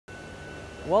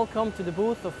Welcome to the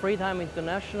booth of Freetime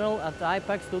International at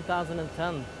IPEX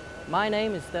 2010. My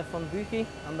name is Stefan Büchi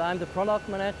and I'm the product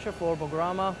manager for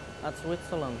Bograma at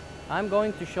Switzerland. I'm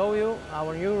going to show you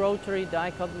our new rotary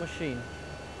die cut machine.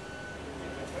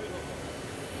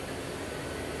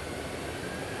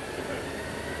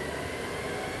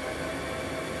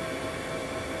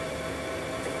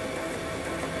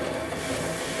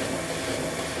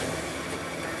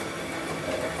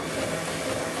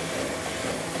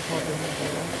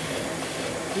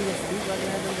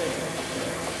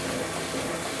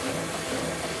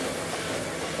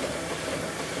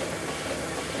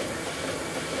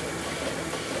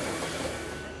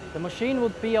 The machine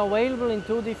would be available in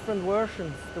two different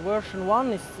versions. The version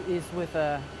 1 is with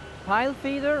a pile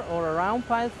feeder or a round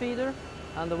pile feeder,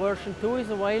 and the version 2 is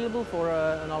available for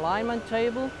an alignment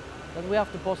table that we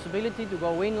have the possibility to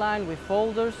go inline with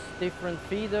folders, different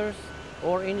feeders,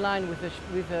 or inline with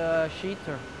a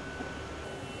sheeter.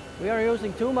 We are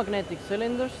using two magnetic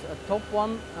cylinders, a top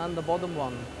one and the bottom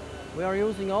one. We are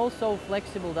using also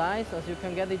flexible dies, as you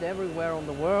can get it everywhere on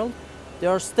the world. They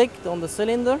are sticked on the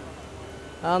cylinder,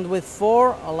 and with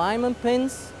 4 alignment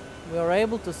pins we are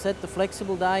able to set the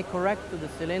flexible die correct to the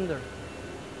cylinder.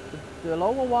 The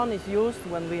lower one is used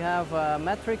when we have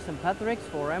matrix and patrix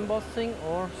for embossing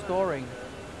or scoring.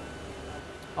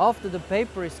 After the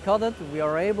paper is cutted, we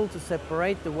are able to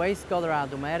separate the waste cutter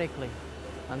automatically.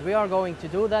 And we are going to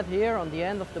do that here on the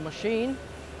end of the machine,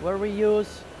 where we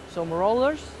use some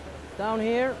rollers down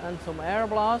here and some air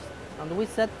blast, and we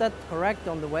set that correct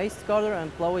on the waste cutter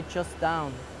and blow it just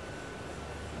down.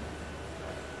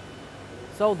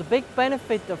 So the big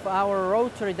benefit of our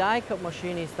rotary die cut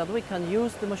machine is that we can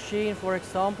use the machine, for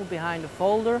example, behind a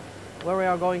folder, where we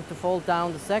are going to fold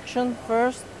down the section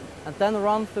first and then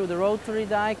run through the rotary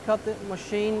die cut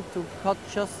machine to cut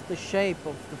just the shape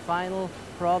of the final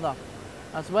product.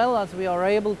 As well as we are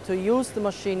able to use the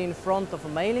machine in front of a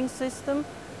mailing system.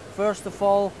 First of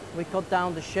all, we cut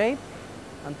down the shape,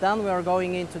 and then we are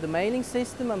going into the mailing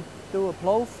system and do a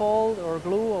blow fold or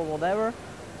glue or whatever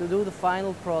to do the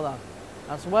final product.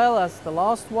 As well as the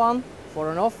last one,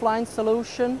 for an offline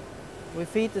solution, we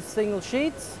feed the single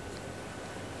sheets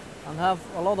and have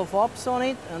a lot of ops on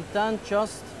it, and then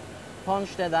just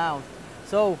punch that out.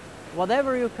 So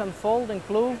whatever you can fold and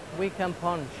glue, we can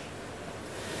punch.